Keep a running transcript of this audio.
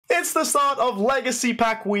It's the start of Legacy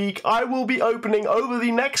Pack Week. I will be opening over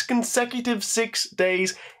the next consecutive 6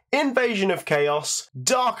 days Invasion of Chaos,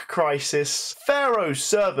 Dark Crisis, Pharaoh's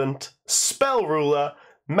Servant, Spell Ruler,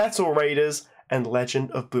 Metal Raiders, and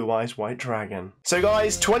Legend of Blue Eyes White Dragon. So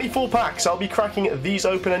guys, 24 packs. I'll be cracking these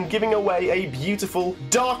open and giving away a beautiful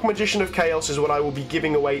Dark Magician of Chaos is what I will be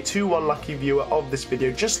giving away to one lucky viewer of this video.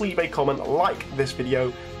 Just leave a comment, like this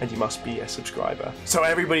video, and you must be a subscriber. So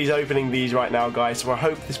everybody's opening these right now, guys, so I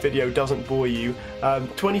hope this video doesn't bore you.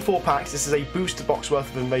 24 packs, this is a booster box worth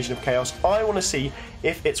of Invasion of Chaos. I want to see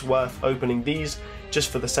if it's worth opening these just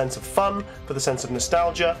for the sense of fun, for the sense of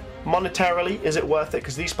nostalgia. Monetarily, is it worth it?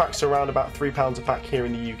 Because these packs are around about £3 a pack here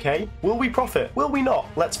in the UK. Will we profit? Will we not?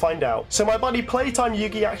 Let's find out. So my buddy Playtime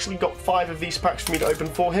Yugi actually got 5 of these packs for me to open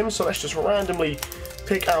for him, so let's just randomly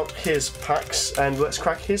pick out his packs and let's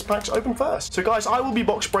crack his packs open first. So guys, I will be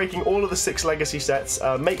box breaking all of the 6 legacy sets.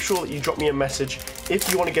 Make sure that you drop me a message if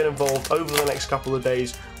you want to get involved over the next couple of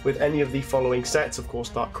days with any of the following sets. Of course,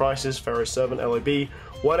 Dark Crisis, Pharaoh's Servant, LOB,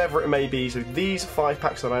 whatever it may be. So these 5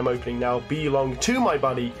 packs that I'm opening now belong to my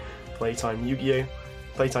buddy Playtime Yugioh.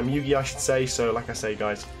 Playtime Yugi, I should say. So like I say,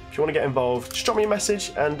 guys, if you want to get involved, just drop me a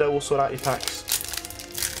message and we'll sort out your packs.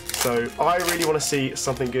 So I really want to see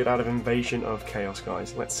something good out of Invasion of Chaos,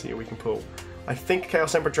 guys. Let's see what we can pull. I think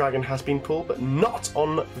Chaos Emperor Dragon has been pulled, but not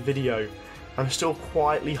on video. I'm still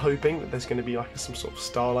quietly hoping that there's going to be like some sort of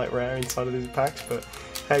Starlight Rare inside of these packs, but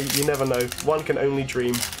hey, you never know. One can only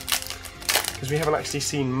dream. Because we haven't actually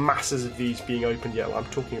seen masses of these being opened yet. I'm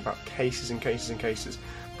talking about cases and cases and cases.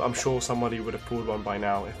 But I'm sure somebody would have pulled one by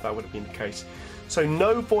now if that would have been the case. So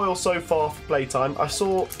no foil so far for Playtime. I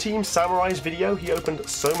saw Team Samurai's video. He opened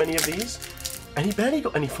so many of these. And he barely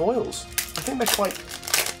got any foils. I think they're quite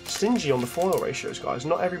stingy on the foil ratios, guys.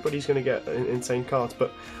 Not everybody's going to get insane cards.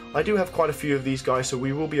 But I do have quite a few of these guys. So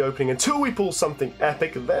we will be opening until we pull something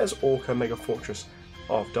epic. There's Orca Mega Fortress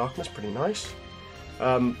of Darkness. Pretty nice.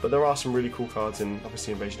 But there are some really cool cards in,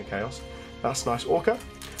 obviously, Invasion of Chaos. That's nice. Orca.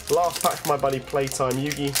 Last pack for my buddy Playtime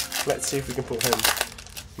Yugi. Let's see if we can pull him.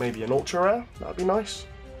 Maybe an Ultra Rare. That'd be nice.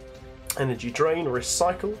 Energy Drain,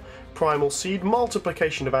 Recycle, Primal Seed,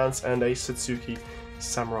 Multiplication of Ants, and a Satsuki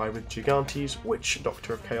Samurai with Gigantes, Witch,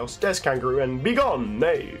 Doctor of Chaos, Des Kangaroo, and Begone,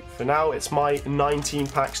 Knave. For now, it's my 19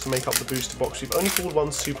 packs to make up the booster box. We've only pulled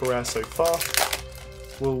one Super Rare so far.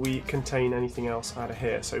 Will we contain anything else out of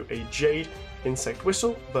here? So a Jade, Insect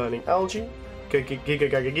Whistle, Burning Algae,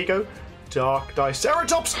 Giga, Dark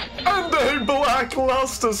Diceratops, and a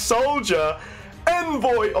Blackluster Soldier,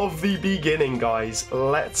 Envoy of the Beginning, guys.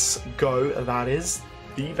 Let's go. That is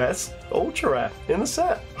the best Ultra Rare in the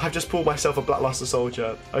set. I've just pulled myself a Blackluster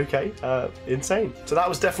Soldier. Okay, insane. So that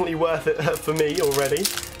was definitely worth it for me already.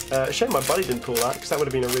 Shame my buddy didn't pull that, because that would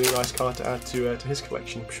have been a really nice card to add to his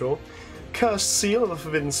collection, I'm sure. Cursed Seal of the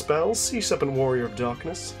Forbidden Spells, Sea Serpent Warrior of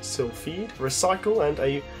Darkness, Sylpheed, Recycle, and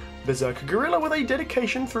a Berserker Gorilla with a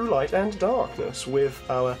dedication through light and darkness with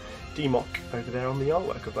our Democ over there on the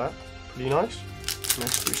artwork of that. Pretty nice.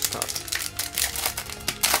 Nice booster card.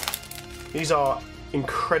 These are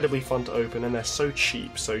incredibly fun to open and they're so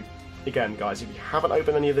cheap. So again, guys, if you haven't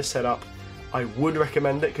opened any of this setup, I would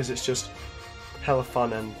recommend it because it's just hella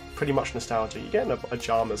fun and pretty much nostalgia. You're getting a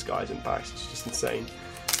Ojama's, guys, in packs. It's just insane.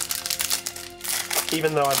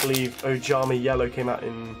 Even though I believe Ojama Yellow came out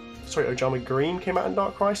in... Sorry, Ojama Green came out in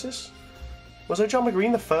Dark Crisis? Was Ojama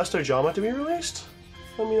Green the first Ojama to be released?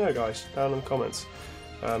 Let me know, guys, down in the comments.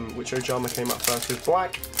 Which Ojama came out first with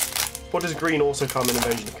Black. What does Green also come in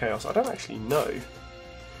Invasion of Chaos? I don't actually know.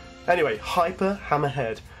 Anyway, Hyper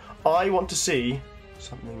Hammerhead. I want to see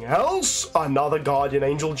something else. Another Guardian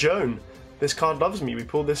Angel Joan. This card loves me. We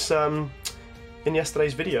pulled this in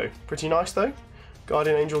yesterday's video. Pretty nice, though.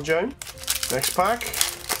 Guardian Angel Joan. Next pack.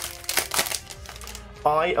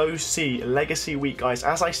 IOC Legacy Week, guys.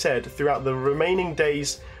 As I said, throughout the remaining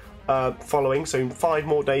days following, so in 5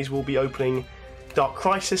 more days, we'll be opening Dark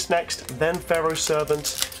Crisis next, then Pharaoh's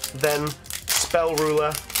Servant, then Spell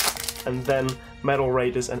Ruler, and then Metal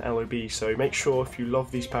Raiders and LOB. So make sure if you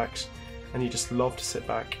love these packs and you just love to sit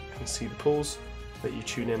back and see the pulls, that you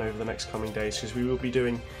tune in over the next coming days, because we will be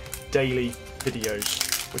doing daily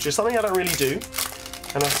videos, which is something I don't really do.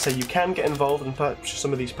 And as I say, you can get involved and purchase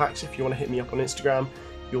some of these packs. If you want to hit me up on Instagram,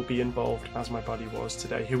 you'll be involved as my buddy was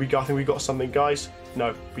today. Here we go. I think we got something, guys.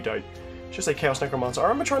 No, we don't. It's just a Chaos Necromancer. I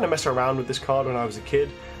remember trying to mess around with this card when I was a kid.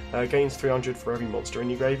 Gains 300 for every monster in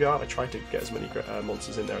your graveyard. I tried to get as many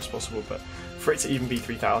monsters in there as possible, but for it to even be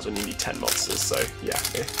 3,000, you need 10 monsters. So yeah,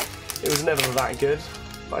 it was never that good,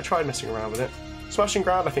 but I tried messing around with it. Smashing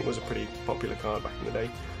Ground, I think, was a pretty popular card back in the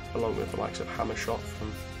day, along with the likes of Hammer Shot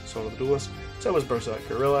from Soul of the Duelist. So was Berserker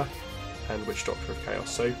Gorilla, and Witch Doctor of Chaos.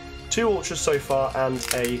 So 2 Ultras so far and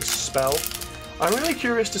a spell. I'm really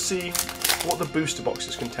curious to see what the booster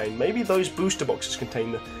boxes contain. Maybe those booster boxes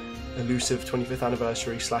contain the elusive 25th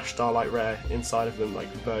anniversary / Starlight Rare inside of them, like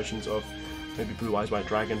versions of maybe Blue Eyes White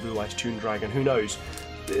Dragon, Blue Eyes Toon Dragon, who knows.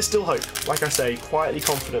 There's still hope. Like I say, quietly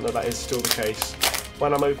confident that that is still the case.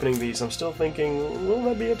 When I'm opening these, I'm still thinking, will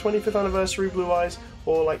there be a 25th anniversary Blue Eyes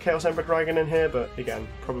or like Chaos Emperor Dragon in here? But again,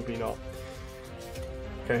 probably not.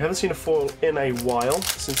 Okay, haven't seen a foil in a while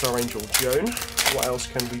since our Angel Joan. What else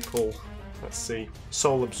can we pull? Let's see.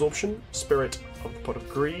 Soul Absorption, Spirit of the Pot of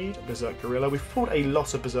Greed, Berserk Gorilla. We've pulled a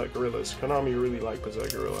lot of Berserk Gorillas. Konami really like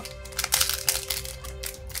Berserk Gorilla.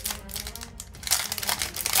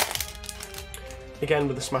 Again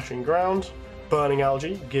with the Smashing Ground, Burning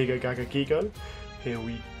Algae, Giga Gaga Gigo. Here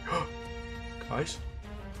we... Guys.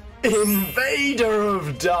 Invader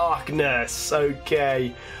of Darkness!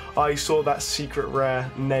 Okay. I saw that secret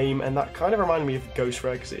rare name, and that kind of reminded me of Ghost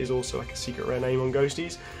Rare, because it is also like a secret rare name on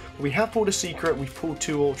Ghosties. We have pulled a secret, we've pulled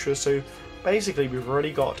 2 Ultras, so basically we've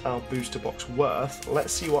already got our booster box worth.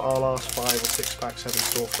 Let's see what our last 5 or 6 packs have in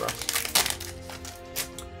store for us.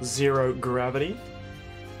 Zero Gravity,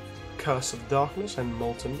 Curse of Darkness, and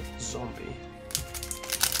Molten Zombie.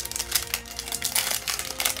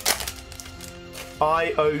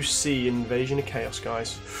 IOC, Invasion of Chaos,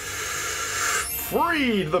 guys.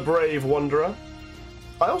 Freed the Brave Wanderer.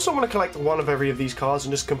 I also want to collect one of every of these cards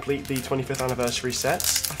and just complete the 25th anniversary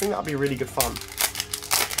sets. I think that'd be really good fun.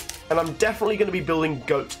 And I'm definitely going to be building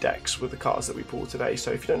GOAT decks with the cards that we pulled today.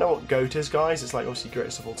 So if you don't know what GOAT is, guys, it's like obviously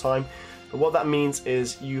greatest of all time. But what that means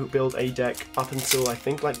is you build a deck up until I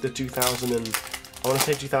think like the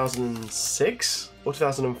 2006 or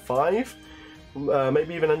 2005.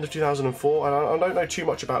 Maybe even end of 2004. I don't know too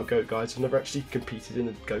much about GOAT, guys. I've never actually competed in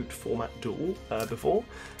a GOAT format duel before,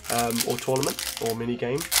 or tournament, or mini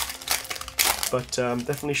game. But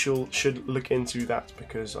definitely should look into that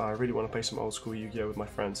because I really want to play some old school Yu-Gi-Oh with my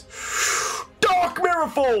friends. Dark Mirror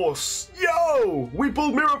Force! Yo! We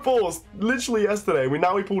pulled Mirror Force literally yesterday. We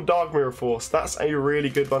pulled Dark Mirror Force. That's a really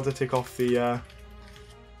good one to tick off the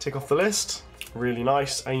list. Really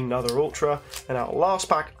nice. Another Ultra. And our last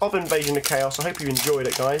pack of Invasion of Chaos. I hope you enjoyed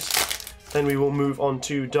it, guys. Then we will move on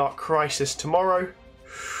to Dark Crisis tomorrow.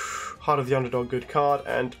 Heart of the Underdog, good card.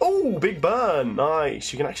 And, oh, Big Burn.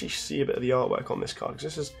 Nice. You can actually see a bit of the artwork on this card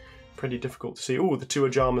because this is pretty difficult to see. Oh, the 2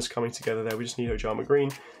 Ojamas coming together there. We just need Ojama Green.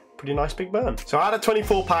 Pretty nice Big Burn. So out of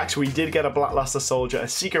 24 packs, we did get a Blackluster Soldier, a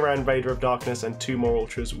Secret Rare Invader of Darkness, and 2 more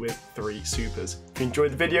Ultras with 3 Supers. If you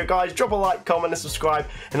enjoyed the video, guys, drop a like, comment, and subscribe,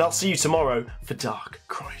 and I'll see you tomorrow for Dark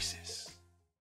Crisis.